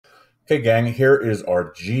Okay, gang, here is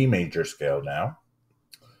our G major scale now.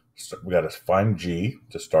 So we got to find G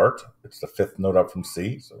to start. It's the fifth note up from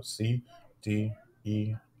C. So C, D,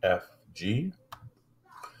 E, F, G.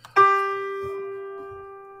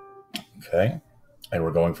 Okay. And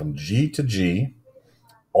we're going from G to G,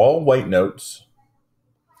 all white notes,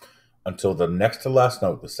 until the next to last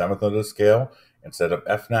note, the seventh note of the scale. Instead of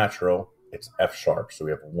F natural, it's F sharp. So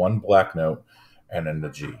we have one black note and then the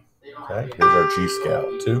G. Okay. Here's our G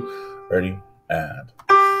scale. 2, ready, and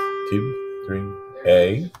 2, 3,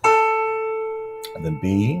 A, and then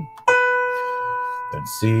B, then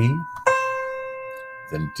C,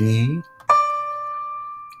 then D,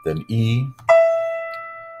 then E,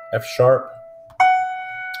 F sharp,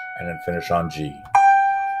 and then finish on G.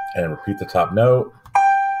 And then repeat the top note,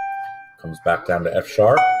 comes back down to F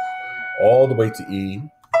sharp, all the way to E,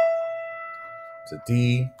 to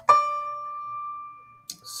D,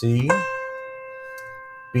 C,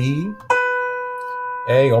 B,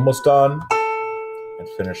 A, almost done, and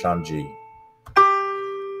finish on G.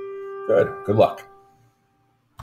 Good luck.